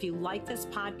listening. If you like this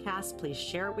podcast, please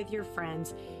share it with your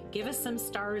friends. Give us some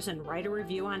stars and write a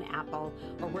review on Apple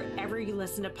or wherever you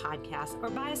listen to podcasts, or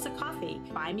buy us a coffee.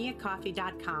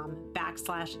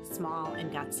 buymeacoffee.com/small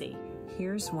and gutsy.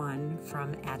 Here's one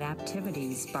from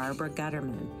Adaptivity's Barbara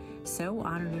Gutterman. So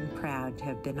honored and proud to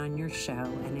have been on your show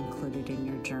and included in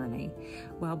your journey.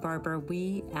 Well, Barbara,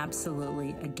 we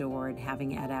absolutely adored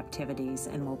having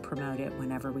Adaptivities and will promote it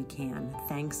whenever we can.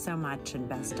 Thanks so much and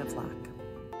best of luck.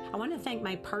 I want to thank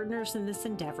my partners in this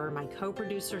endeavor, my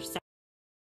co-producer,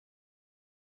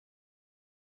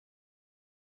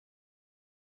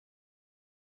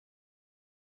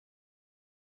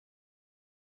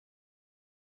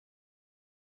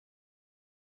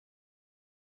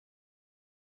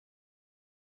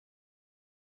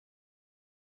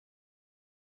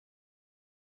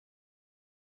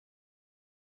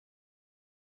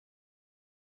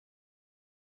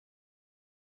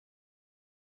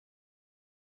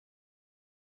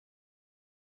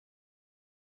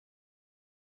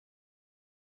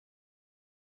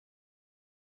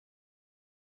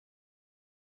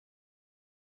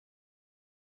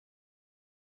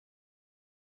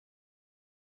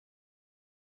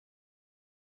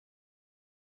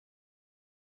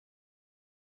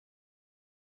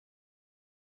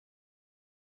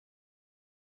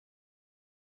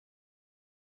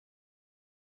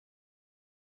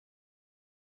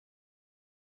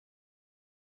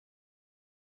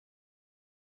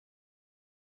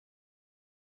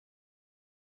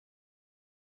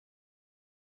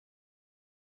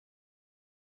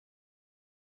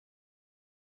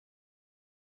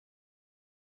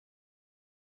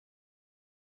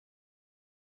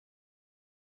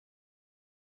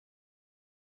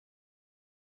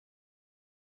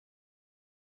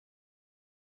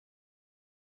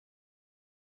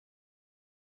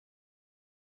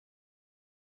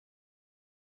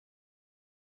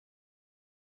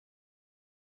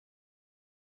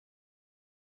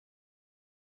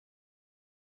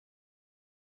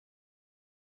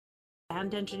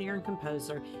 sound engineer and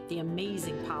composer, the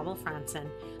amazing Pavel Franzen,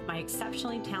 my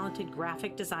exceptionally talented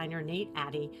graphic designer, Nate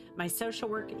Addy, my social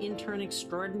work intern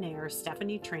extraordinaire,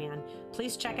 Stephanie Tran.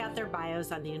 Please check out their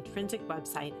bios on the Intrinsic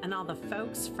website and all the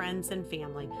folks, friends, and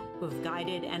family who have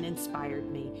guided and inspired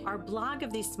me. Our blog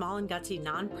of these small and gutsy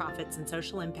nonprofits and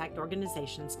social impact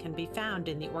organizations can be found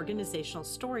in the organizational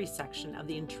stories section of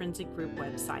the Intrinsic Group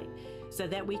website, so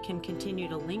that we can continue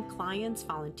to link clients,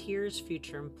 volunteers,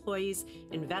 future employees,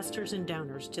 investors, and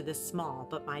donors to this small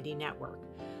but mighty network.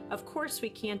 Of course, we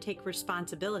can't take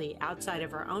responsibility outside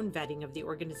of our own vetting of the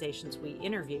organizations we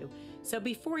interview, so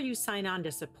before you sign on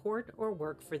to support or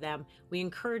work for them, we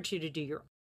encourage you to do your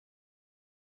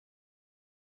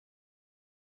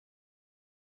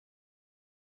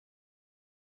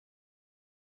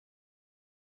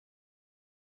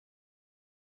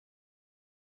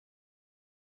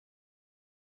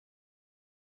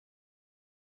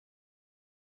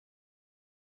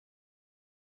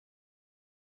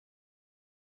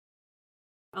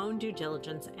own due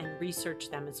diligence and research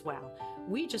them as well.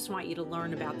 We just want you to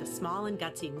learn about the small and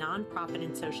gutsy nonprofit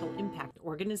and social impact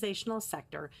organizational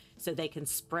sector so they can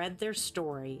spread their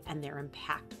story and their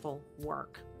impactful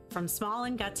work. From small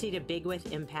and gutsy to big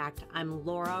with impact, I'm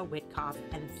Laura Witkoff,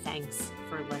 and thanks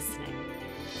for listening.